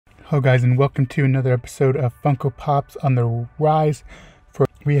Hello guys, and welcome to another episode of Funko Pops on the Rise.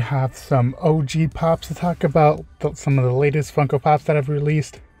 We have some OG Pops to talk about, some of the latest Funko Pops that I've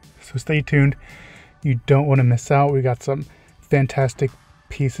released, so stay tuned. You don't want to miss out. We got some fantastic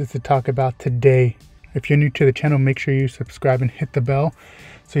pieces to talk about today. If you're new to the channel, make sure you subscribe and hit the bell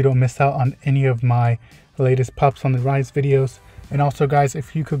so you don't miss out on any of my latest Pops on the Rise videos. And also guys,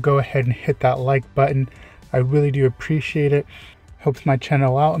 if you could go ahead and hit that like button, I really do appreciate it. Helps my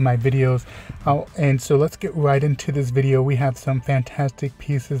channel out and my videos out. And so let's get right into this video. We have some fantastic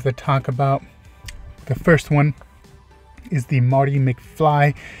pieces to talk about. The first one is the Marty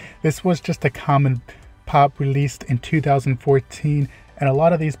McFly. This was just a common pop released in 2014, and a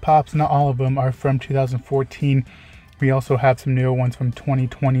lot of these pops, not all of them, are from 2014. We also have some newer ones from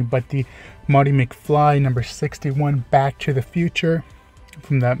 2020, but the Marty McFly number 61, Back to the Future,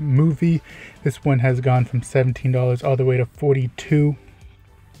 from that movie, this one has gone from $17 all the way to $42.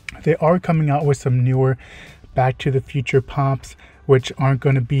 They are coming out with some newer Back to the Future pops, which aren't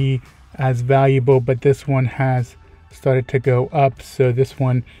going to be as valuable, but this one has started to go up. So this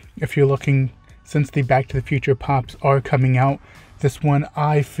one, if you're looking, since the Back to the Future pops are coming out, this one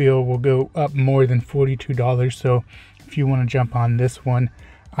I feel will go up more than $42. So if you want to jump on this one,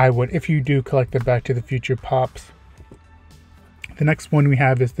 I would, if you do collect the Back to the Future pops. The next one we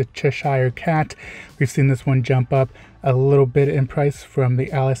have is the Cheshire Cat. We've seen this one jump up a little bit in price from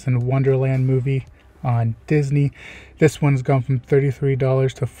the Alice in Wonderland movie on Disney. This one's gone from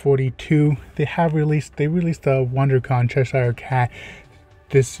 $33 to $42. They released a WonderCon Cheshire Cat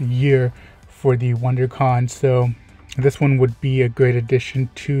this year for the WonderCon, so this one would be a great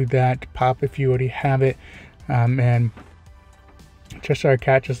addition to that pop if you already have it. And Cheshire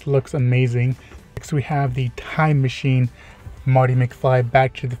Cat just looks amazing. Next we have the Time Machine Marty McFly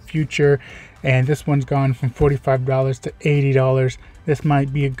Back to the Future, and this one's gone from $45 to $80. This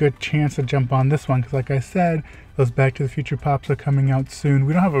might be a good chance to jump on this one because, like I said, those Back to the Future pops are coming out soon.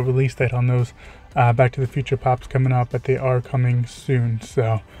 We don't have a release date on those Back to the Future pops coming out, but they are coming soon,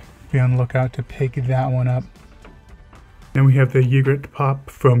 so be on the lookout to pick that one up. Then we have the Ygritte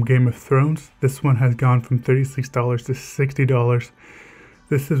pop from Game of Thrones. This one has gone from $36 to $60.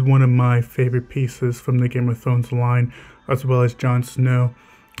 This is one of my favorite pieces from the Game of Thrones line, as well as Jon Snow.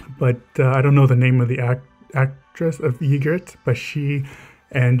 But I don't know the name of the actress of Ygritte, but she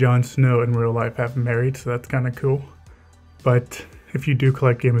and Jon Snow in real life have married, so that's kind of cool. But if you do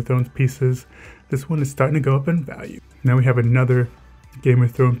collect Game of Thrones pieces, this one is starting to go up in value. Now we have another Game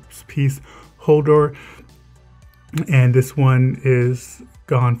of Thrones piece, Hodor, and this one is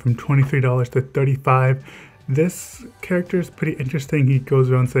gone from $23 to $35. This character is pretty interesting. He goes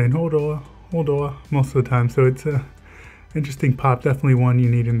around saying Hodor, Hodor most of the time, so it's a interesting pop, definitely one you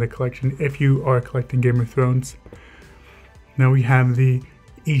need in the collection if you are collecting Game of Thrones. Now we have the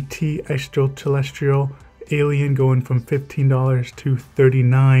E.T. Extraterrestrial Alien going from $15 to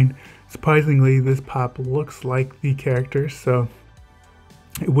 $39. Surprisingly, this pop looks like the character, so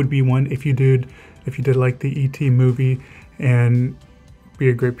it would be one if you did like the E.T. movie, and be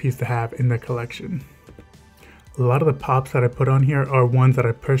a great piece to have in the collection. A lot of the pops that I put on here are ones that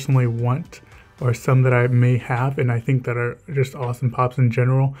I personally want, or some that I may have, and I think that are just awesome pops in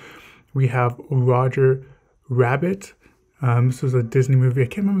general. We have Roger Rabbit. This was a Disney movie. I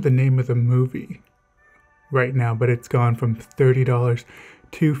can't remember the name of the movie right now, but it's gone from $30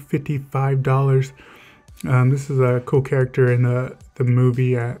 to $55. This is a cool character in the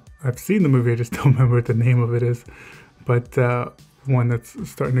movie. I've seen the movie, I just don't remember what the name of it is, but one that's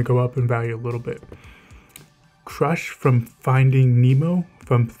starting to go up in value a little bit. Crush from Finding Nemo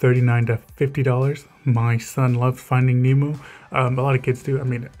from $39 to $50. My son loves Finding Nemo. A lot of kids do. I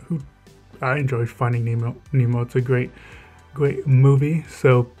mean, I enjoy Finding Nemo. It's a great movie.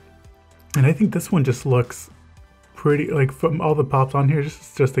 So, and I think this one just looks pretty, like from all the pops on here,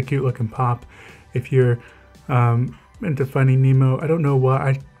 it's just a cute looking pop. If you're into Finding Nemo, I don't know why.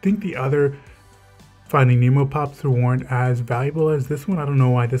 I think the other Finding Nemo pops weren't as valuable as this one. I don't know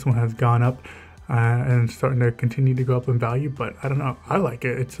why this one has gone up. And starting to continue to go up in value, but I don't know, I like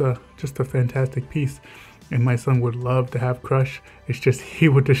it. It's just a fantastic piece, and my son would love to have Crush. It's just he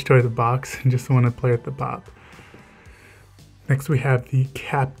would destroy the box and just want to play with the pop. Next we have the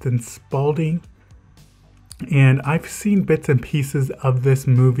Captain Spaulding, and I've seen bits and pieces of this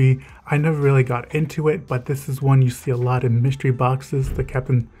movie. I never really got into it, but this is one you see a lot in mystery boxes, the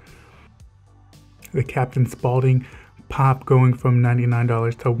Captain Spaulding pop going from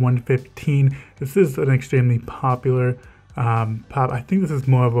 $99 to $115. This is an extremely popular pop. I think this is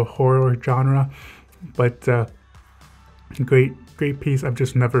more of a horror genre, but great piece. I've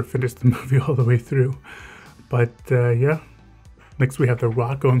just never finished the movie all the way through, but yeah, Next we have the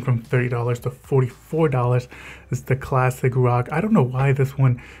rock going from $30 to $44. This is the classic rock. I don't know why this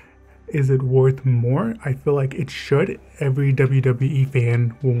one isn't worth more. I feel like it should. Every WWE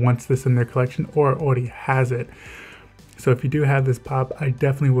fan wants this in their collection or already has it. So if you do have this pop, I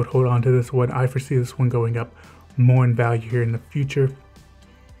definitely would hold on to this one. I foresee this one going up more in value here in the future.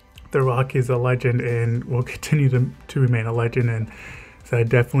 The Rock is a legend and will continue to remain a legend, and so I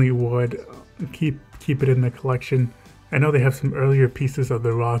definitely would keep it in the collection. I know they have some earlier pieces of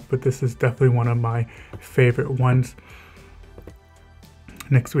The Rock, but this is definitely one of my favorite ones.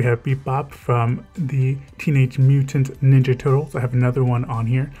 Next we have Bebop from the Teenage Mutant Ninja Turtles. I have another one on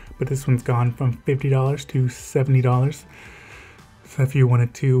here, but this one's gone from $50 to $70. So if you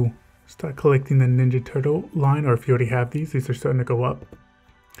wanted to start collecting the Ninja Turtle line, or if you already have these are starting to go up.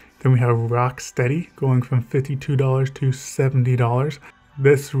 Then we have Rocksteady going from $52 to $70.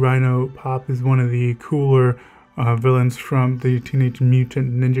 This Rhino Pop is one of the cooler villains from the Teenage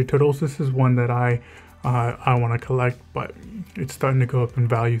Mutant Ninja Turtles. This is one that I want to collect, but it's starting to go up in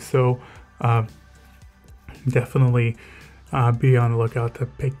value. So definitely be on the lookout to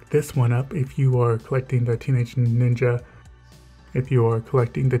pick this one up if you are collecting the Teenage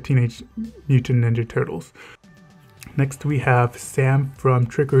Mutant Ninja Turtles. Next we have Sam from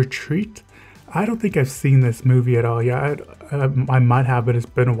Trick or Treat. I don't think I've seen this movie at all. Yeah, I might have, but it's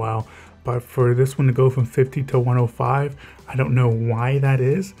been a while. But for this one to go from 50 to 105, I don't know why that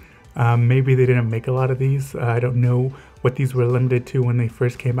is. Maybe they didn't make a lot of these. I don't know what these were limited to when they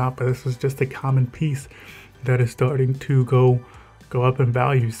first came out, but this was just a common piece that is starting to go up in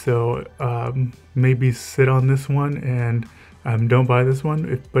value. So maybe sit on this one and don't buy this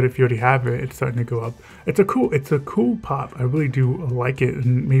one. But if you already have it, it's starting to go up. It's a cool pop. I really do like it,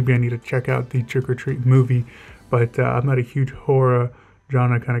 and maybe I need to check out the Trick or Treat movie. But I'm not a huge horror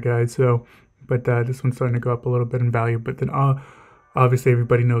genre kind of guy. So, but this one's starting to go up a little bit in value. But then obviously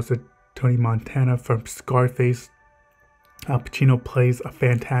everybody knows that Tony Montana from Scarface. Al Pacino plays a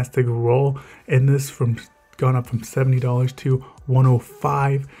fantastic role in this, gone up from $70 to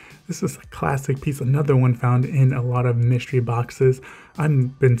 $105. This is a classic piece, another one found in a lot of mystery boxes.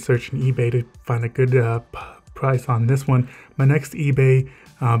 I've been searching eBay to find a good price on this one. My next eBay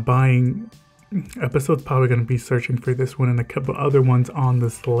buying episode's probably going to be searching for this one and a couple other ones on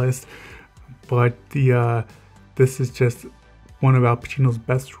this list. But this is just one of Al Pacino's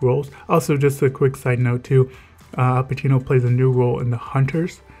best roles. Also, just a quick side note too, Al Pacino plays a new role in The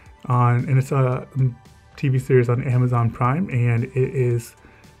Hunters, and it's a TV series on Amazon Prime, and it is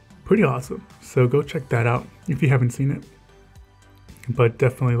pretty awesome. So go check that out if you haven't seen it. But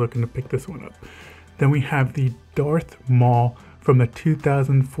definitely looking to pick this one up. Then we have the Darth Maul from the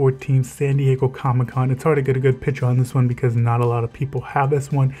 2014 San Diego Comic-Con. It's hard to get a good picture on this one because not a lot of people have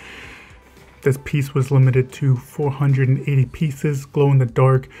this one. This piece was limited to 480 pieces, glow in the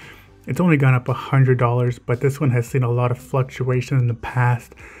dark. It's only gone up $100, but this one has seen a lot of fluctuation in the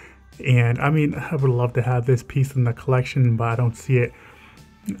past. And I mean, I would love to have this piece in the collection, but I don't see it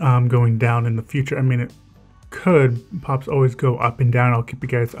going down in the future. I mean, it could. Pops always go up and down. I'll keep you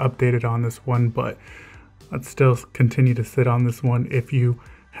guys updated on this one, but I'd still continue to sit on this one if you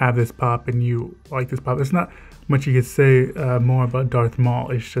have this pop and you like this pop. There's not much you could say more about Darth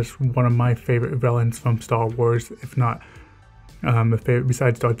Maul. It's just one of my favorite villains from Star Wars, if not a favorite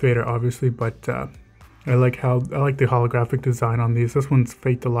besides Darth Vader, obviously. But I like the holographic design on these. This one's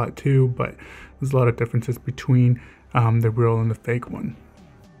faked a lot too, but there's a lot of differences between the real and the fake one.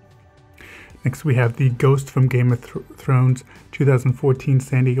 Next we have the Ghost from Game of Thrones 2014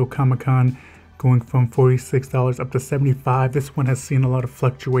 San Diego Comic-Con, going from $46 up to $75. This one has seen a lot of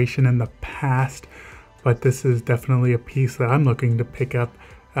fluctuation in the past, but this is definitely a piece that I'm looking to pick up.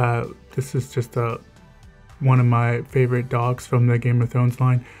 This is just one of my favorite dogs from the Game of Thrones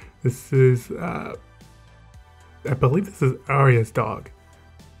line. This is, I believe this is Arya's dog,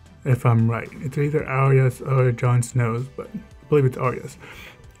 if I'm right. It's either Arya's or Jon Snow's, but I believe it's Arya's.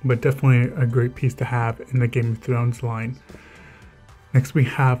 But definitely a great piece to have in the Game of Thrones line. Next we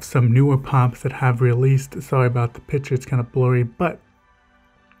have some newer pops that have released. Sorry about the picture, it's kind of blurry, but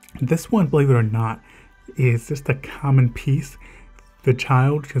this one, believe it or not, is just a common piece. The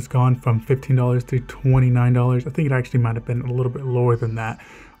Child has gone from $15 to $29. I think it actually might have been a little bit lower than that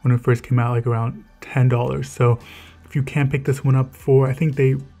when it first came out, like around $10. So if you can pick this one up for, I think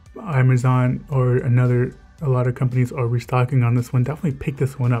Amazon or a lot of companies are restocking on this one. Definitely pick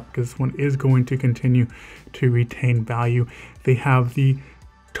this one up because this one is going to continue to retain value. They have the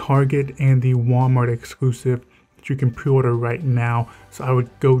Target and the Walmart exclusive that you can pre-order right now. So I would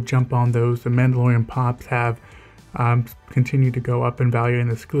go jump on those. The Mandalorian pops have continued to go up in value,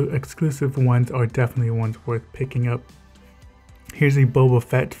 and the exclusive ones are definitely ones worth picking up. Here's a Boba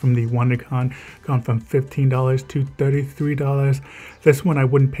Fett from the WonderCon, gone from $15 to $33. This one I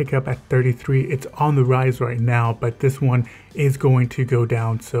wouldn't pick up at $33. It's on the rise right now, but this one is going to go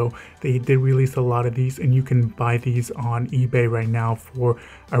down. So they did release a lot of these, and you can buy these on eBay right now for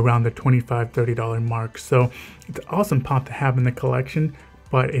around the $25, $30 mark. So it's an awesome pop to have in the collection,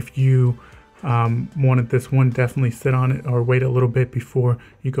 but if you wanted this one, definitely sit on it or wait a little bit before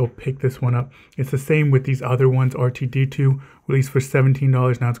you go pick this one up. It's the same with these other ones. R2-D2 released for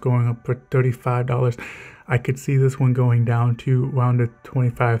 $17, now it's going up for $35. I could see this one going down to around the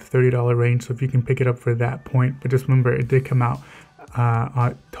 $25, $30 range, so if you can pick it up for that point. But just remember, it did come out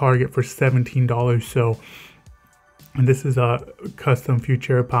on Target for $17. So, and this is a custom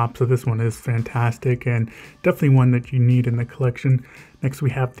Futura pop, so this one is fantastic and definitely one that you need in the collection. Next we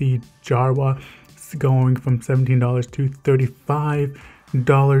have the Jarwa. It's going from $17 to $35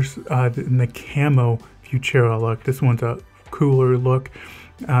 in the camo Futura look. This one's a cooler look.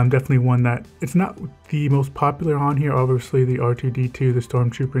 Definitely one that, it's not the most popular on here. Obviously the R2-D2, the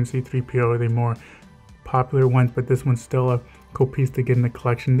Stormtrooper, and C-3PO are the more popular ones, but this one's still a cool piece to get in the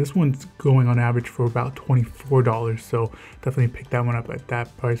collection. This one's going on average for about $24, so definitely pick that one up at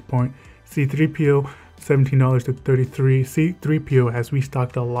that price point. C-3PO, $17 to $33. C-3PO has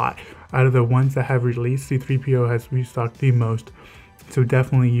restocked a lot. Out of the ones that have released, C-3PO has restocked the most, so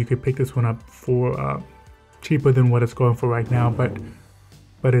definitely you could pick this one up for cheaper than what it's going for right now,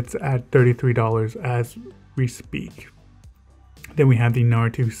 but it's at $33 as we speak. Then we have the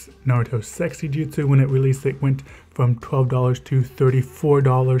Naruto Sexy Jutsu. When it released, it went from $12 to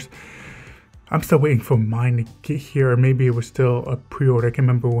 $34. I'm still waiting for mine to get here, or maybe it was still a pre-order. I can't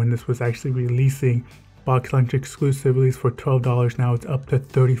remember when this was actually releasing. Box lunch exclusive, released for $12. Now it's up to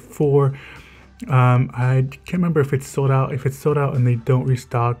 $34. I can't remember if it's sold out. If it's sold out and they don't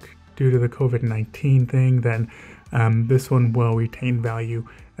restock due to the COVID-19 thing, then this one will retain value.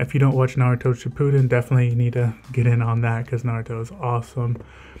 If you don't watch Naruto Shippuden, definitely need to get in on that because Naruto is awesome.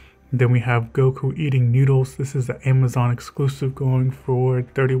 Then we have Goku eating noodles. This is the Amazon exclusive, going for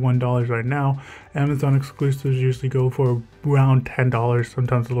 $31 right now. Amazon exclusives usually go for around $10,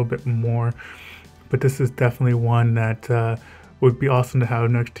 sometimes a little bit more. But this is definitely one that would be awesome to have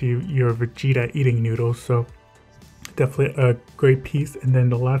next to your Vegeta eating noodles. So definitely a great piece. And then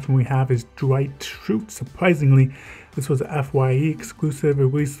the last one we have is Dwight Schrute. Surprisingly, this was a FYE exclusive. It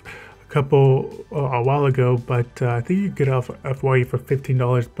released a while ago, but I think you could get off FYE for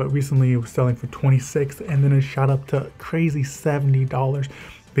 $15, but recently it was selling for $26, and then it shot up to crazy $70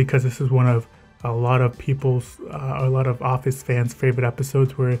 because this is one of a lot of people's, a lot of Office fans' favorite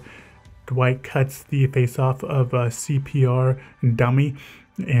episodes where Dwight cuts the face off of a CPR dummy,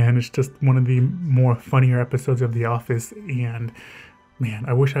 and it's just one of the more funnier episodes of The Office. And man,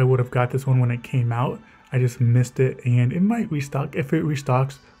 I wish I would have got this one when it came out. I just missed it, and it might restock if it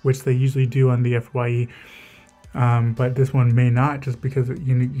restocks, which they usually do on the FYE. But this one may not, just because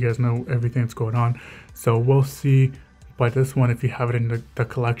you guys know everything that's going on. So we'll see. But this one, if you have it in the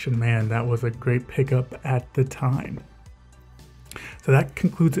collection, man, that was a great pickup at the time. So that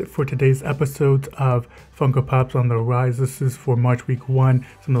concludes it for today's episode of Funko Pops on the Rise. This is for March week 1,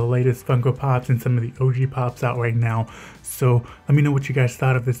 some of the latest Funko Pops and some of the OG Pops out right now. So let me know what you guys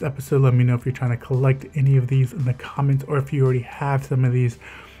thought of this episode. Let me know if you're trying to collect any of these in the comments, or if you already have some of these.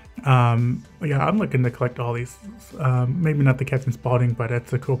 Yeah, I'm looking to collect all these. Maybe not the Captain Spaulding, but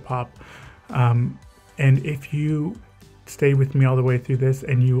it's a cool pop. And if you stay with me all the way through this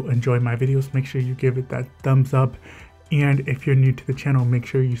and you enjoy my videos, make sure you give it that thumbs up. And if you're new to the channel, make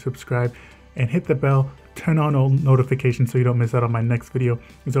sure you subscribe and hit the bell, turn on all notifications so you don't miss out on my next video.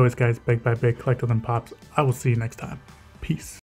 As always guys, big by big, collect all them pops. I will see you next time. Peace.